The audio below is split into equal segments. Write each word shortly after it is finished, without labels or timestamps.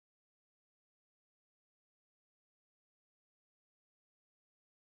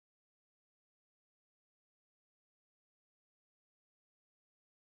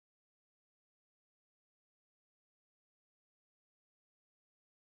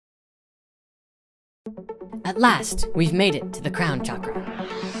At last, we've made it to the crown chakra.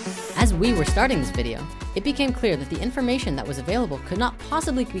 As we were starting this video, it became clear that the information that was available could not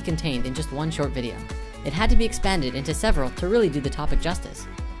possibly be contained in just one short video. It had to be expanded into several to really do the topic justice.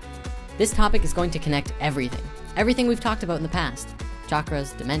 This topic is going to connect everything we've talked about in the past.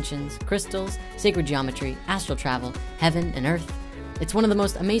 Chakras, dimensions, crystals, sacred geometry, astral travel, heaven and earth. It's one of the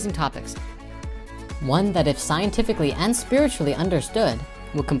most amazing topics. One that if scientifically and spiritually understood,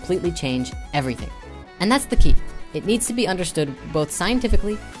 will completely change everything. And that's the key. It needs to be understood both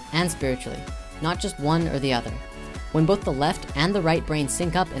scientifically and spiritually, not just one or the other. When both the left and the right brain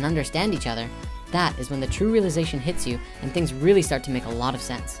sync up and understand each other, that is when the true realization hits you and things really start to make a lot of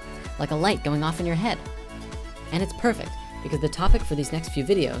sense, like a light going off in your head. And it's perfect because the topic for these next few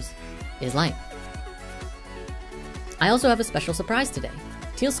videos is light. I also have a special surprise today.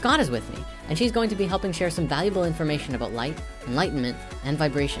 Teal Scott is with me, and she's going to be helping share some valuable information about light, enlightenment, and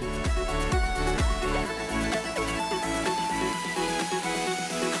vibration.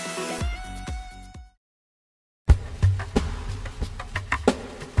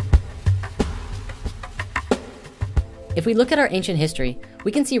 If we look at our ancient history,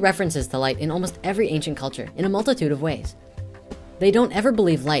 we can see references to light in almost every ancient culture in a multitude of ways. They don't ever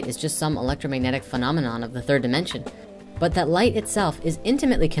believe light is just some electromagnetic phenomenon of the third dimension, but that light itself is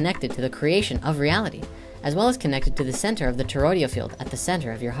intimately connected to the creation of reality, as well as connected to the center of the toroidal field at the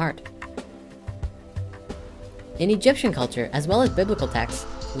center of your heart. In Egyptian culture, as well as biblical texts,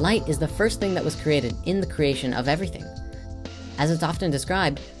 light is the first thing that was created in the creation of everything. As it's often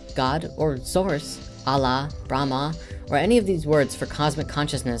described, God or Source, Allah, Brahma, or any of these words for cosmic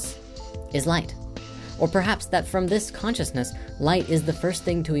consciousness is light. Or perhaps that from this consciousness, light is the first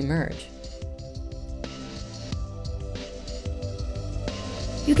thing to emerge.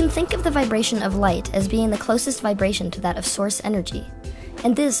 You can think of the vibration of light as being the closest vibration to that of source energy.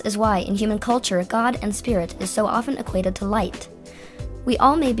 And this is why in human culture, God and spirit is so often equated to light. We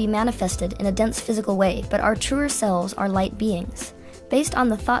all may be manifested in a dense physical way, but our truer selves are light beings. Based on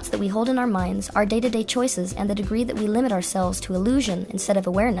the thoughts that we hold in our minds, our day-to-day choices, and the degree that we limit ourselves to illusion instead of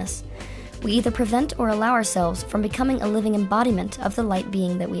awareness, we either prevent or allow ourselves from becoming a living embodiment of the light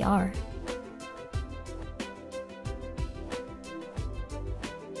being that we are.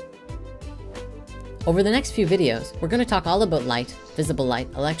 Over the next few videos, we're going to talk all about light, visible light,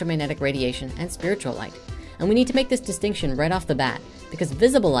 electromagnetic radiation, and spiritual light. And we need to make this distinction right off the bat, because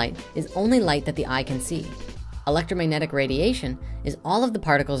visible light is only light that the eye can see. Electromagnetic radiation is all of the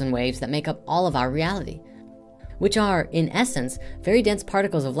particles and waves that make up all of our reality, which are, in essence, very dense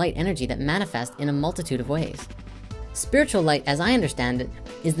particles of light energy that manifest in a multitude of ways. Spiritual light, as I understand it,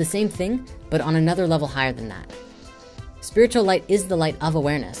 is the same thing, but on another level higher than that. Spiritual light is the light of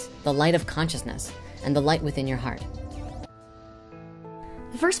awareness, the light of consciousness, and the light within your heart.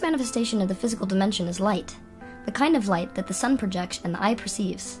 The first manifestation of the physical dimension is light, the kind of light that the sun projects and the eye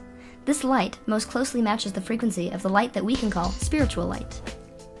perceives. This light most closely matches the frequency of the light that we can call spiritual light.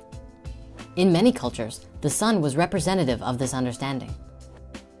 In many cultures, the sun was representative of this understanding.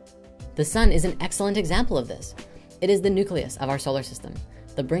 The sun is an excellent example of this. It is the nucleus of our solar system,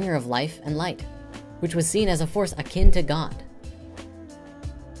 the bringer of life and light, which was seen as a force akin to God.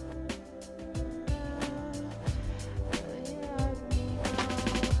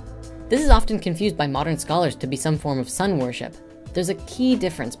 This is often confused by modern scholars to be some form of sun worship. There's a key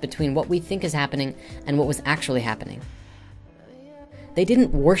difference between what we think is happening and what was actually happening. They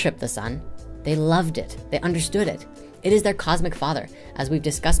didn't worship the sun. They loved it. They understood it. It is their cosmic father, as we've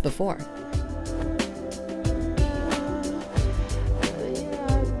discussed before.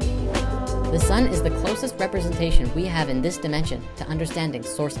 The sun is the closest representation we have in this dimension to understanding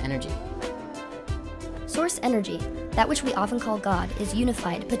source energy. Source energy, that which we often call God, is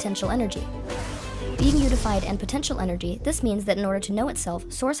unified potential energy. Being unified and potential energy, this means that in order to know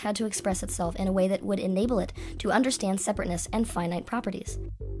itself, source had to express itself in a way that would enable it to understand separateness and finite properties.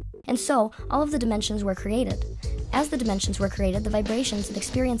 And so, all of the dimensions were created. As the dimensions were created, the vibrations and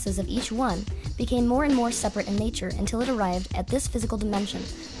experiences of each one became more and more separate in nature until it arrived at this physical dimension,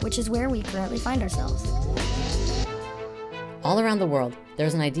 which is where we currently find ourselves. All around the world,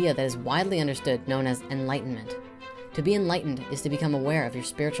 there's an idea that is widely understood known as enlightenment. To be enlightened is to become aware of your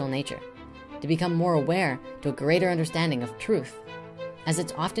spiritual nature, to become more aware to a greater understanding of truth. As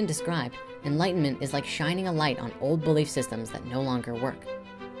it's often described, enlightenment is like shining a light on old belief systems that no longer work.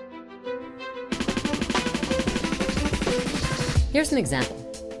 Here's an example.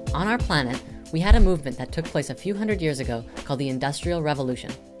 On our planet, we had a movement that took place a few hundred years ago called the Industrial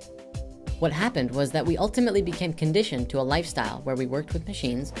Revolution. What happened was that we ultimately became conditioned to a lifestyle where we worked with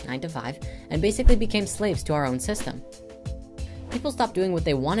machines 9 to 5 and basically became slaves to our own system. People stopped doing what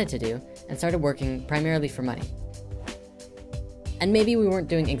they wanted to do and started working primarily for money. And maybe we weren't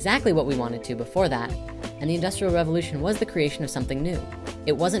doing exactly what we wanted to before that, and the Industrial Revolution was the creation of something new.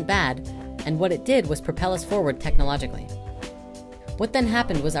 It wasn't bad, and what it did was propel us forward technologically. What then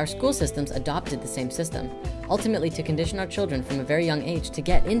happened was our school systems adopted the same system, ultimately to condition our children from a very young age to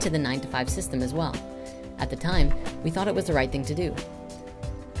get into the 9-to-5 system as well. At the time, we thought it was the right thing to do.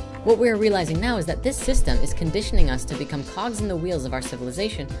 What we are realizing now is that this system is conditioning us to become cogs in the wheels of our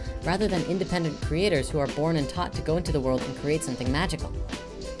civilization rather than independent creators who are born and taught to go into the world and create something magical.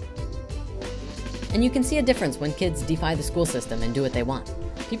 And you can see a difference when kids defy the school system and do what they want.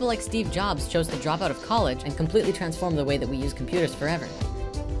 People like Steve Jobs chose to drop out of college and completely transform the way that we use computers forever.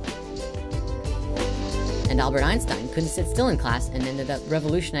 And Albert Einstein couldn't sit still in class and ended up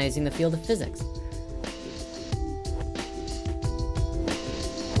revolutionizing the field of physics.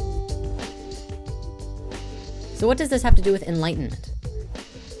 So what does this have to do with enlightenment?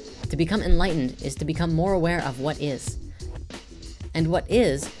 To become enlightened is to become more aware of what is. And what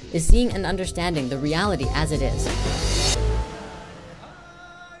is seeing and understanding the reality as it is.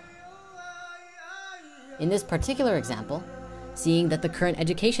 In this particular example, seeing that the current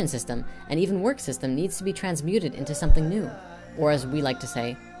education system and even work system needs to be transmuted into something new, or as we like to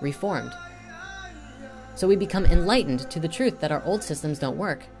say, reformed. So we become enlightened to the truth that our old systems don't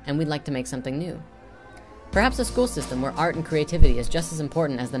work, and we'd like to make something new. Perhaps a school system where art and creativity is just as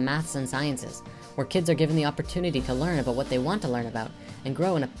important as the maths and sciences, where kids are given the opportunity to learn about what they want to learn about and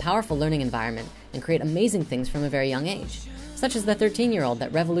grow in a powerful learning environment and create amazing things from a very young age, such as the 13-year-old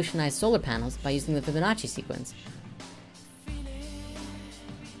that revolutionized solar panels by using the Fibonacci sequence.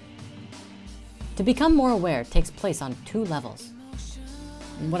 To become more aware takes place on 2 levels.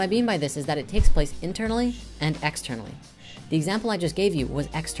 And what I mean by this is that it takes place internally and externally. The example I just gave you was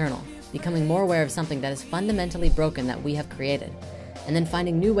external, becoming more aware of something that is fundamentally broken that we have created, and then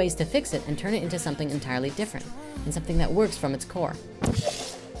finding new ways to fix it and turn it into something entirely different, and something that works from its core.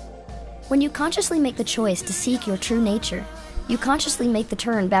 When you consciously make the choice to seek your true nature, you consciously make the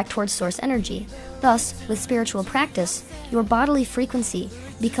turn back towards source energy. Thus, with spiritual practice, your bodily frequency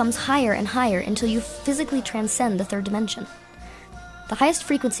becomes higher and higher until you physically transcend the 3rd dimension. The highest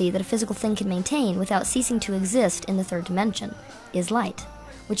frequency that a physical thing can maintain without ceasing to exist in the 3rd dimension is light,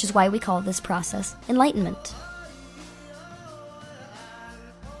 which is why we call this process enlightenment.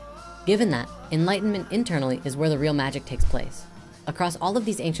 Given that, enlightenment internally is where the real magic takes place. Across all of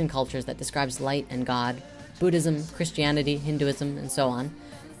these ancient cultures that describes light and God, Buddhism, Christianity, Hinduism, and so on,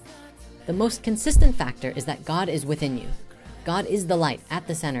 the most consistent factor is that God is within you. God is the light at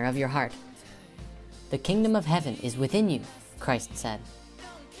the center of your heart. The kingdom of heaven is within you, Christ said.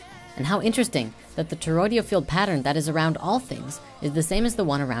 And how interesting that the toroidal field pattern that is around all things is the same as the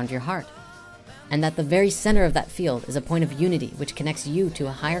one around your heart. And that the very center of that field is a point of unity which connects you to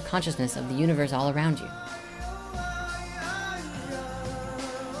a higher consciousness of the universe all around you.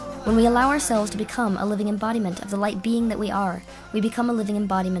 When we allow ourselves to become a living embodiment of the light being that we are, we become a living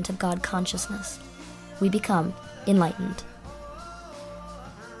embodiment of God consciousness. We become enlightened.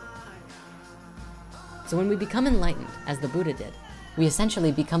 So when we become enlightened, as the Buddha did, we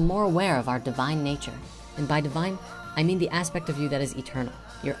essentially become more aware of our divine nature. And by divine, I mean the aspect of you that is eternal,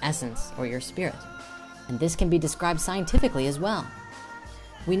 your essence or your spirit. And this can be described scientifically as well.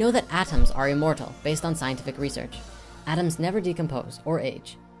 We know that atoms are immortal based on scientific research. Atoms never decompose or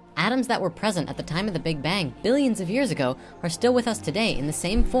age. Atoms that were present at the time of the Big Bang billions of years ago are still with us today in the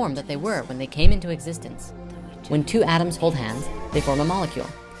same form that they were when they came into existence. When 2 atoms hold hands, they form a molecule.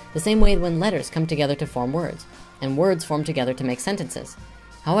 The same way when letters come together to form words, and words form together to make sentences.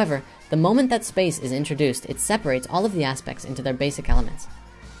 However, the moment that space is introduced, it separates all of the aspects into their basic elements.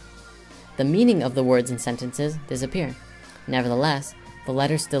 The meaning of the words and sentences disappear. Nevertheless, the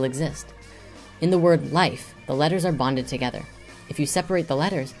letters still exist. In the word life, the letters are bonded together. If you separate the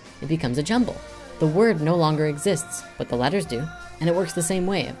letters, it becomes a jumble. The word no longer exists, but the letters do, and it works the same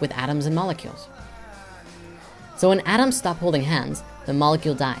way with atoms and molecules. So when atoms stop holding hands, the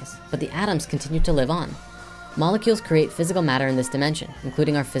molecule dies, but the atoms continue to live on. Molecules create physical matter in this dimension,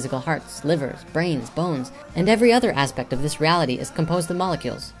 including our physical hearts, livers, brains, bones, and every other aspect of this reality is composed of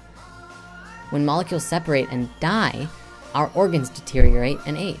molecules. When molecules separate and die, our organs deteriorate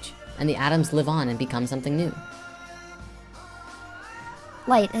and age, and the atoms live on and become something new.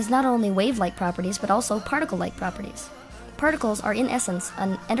 Light has not only wave-like properties, but also particle-like properties. Particles are in essence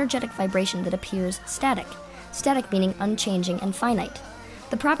an energetic vibration that appears static. Static meaning unchanging and finite.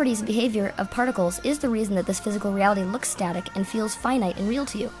 The properties and behavior of particles is the reason that this physical reality looks static and feels finite and real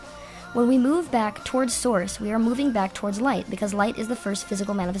to you. When we move back towards source, we are moving back towards light because light is the first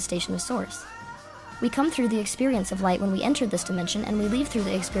physical manifestation of source. We come through the experience of light when we enter this dimension, and we leave through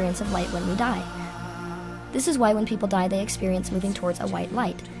the experience of light when we die. This is why when people die, they experience moving towards a white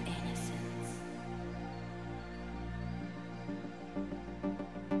light.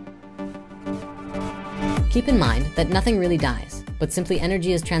 Keep in mind that nothing really dies, but simply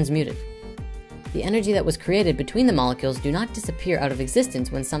energy is transmuted. The energy that was created between the molecules do not disappear out of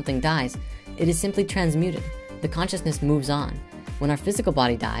existence when something dies. It is simply transmuted. The consciousness moves on. When our physical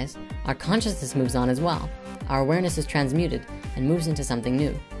body dies, our consciousness moves on as well. Our awareness is transmuted and moves into something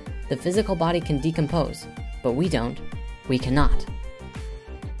new. The physical body can decompose, but we don't. We cannot.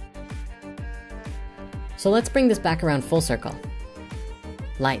 So let's bring this back around full circle.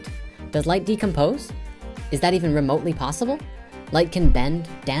 Light. Does light decompose? Is that even remotely possible? Light can bend,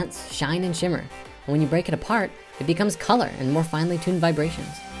 dance, shine, and shimmer. And when you break it apart, it becomes color and more finely tuned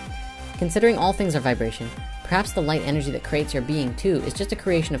vibrations. Considering all things are vibration, perhaps the light energy that creates your being too is just a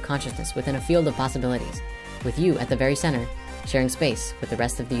creation of consciousness within a field of possibilities, with you at the very center, sharing space with the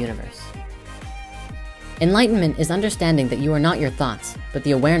rest of the universe. Enlightenment is understanding that you are not your thoughts, but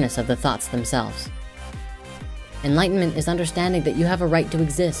the awareness of the thoughts themselves. Enlightenment is understanding that you have a right to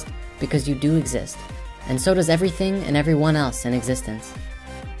exist because you do exist, and so does everything and everyone else in existence.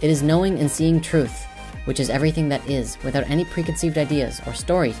 It is knowing and seeing truth, which is everything that is, without any preconceived ideas or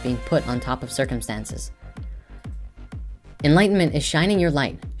stories being put on top of circumstances. Enlightenment is shining your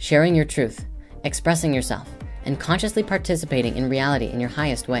light, sharing your truth, expressing yourself, and consciously participating in reality in your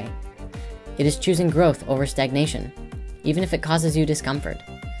highest way. It is choosing growth over stagnation, even if it causes you discomfort.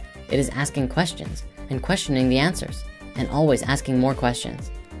 It is asking questions and questioning the answers, and always asking more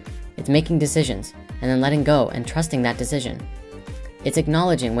questions. It's making decisions and then letting go and trusting that decision. It's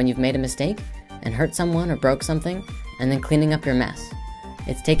acknowledging when you've made a mistake and hurt someone or broke something, and then cleaning up your mess.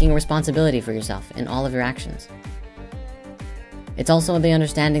 It's taking responsibility for yourself in all of your actions. It's also the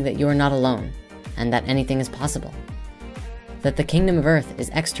understanding that you are not alone and that anything is possible. That the kingdom of earth is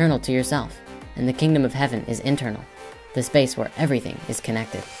external to yourself and the kingdom of heaven is internal, the space where everything is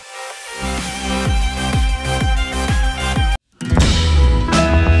connected.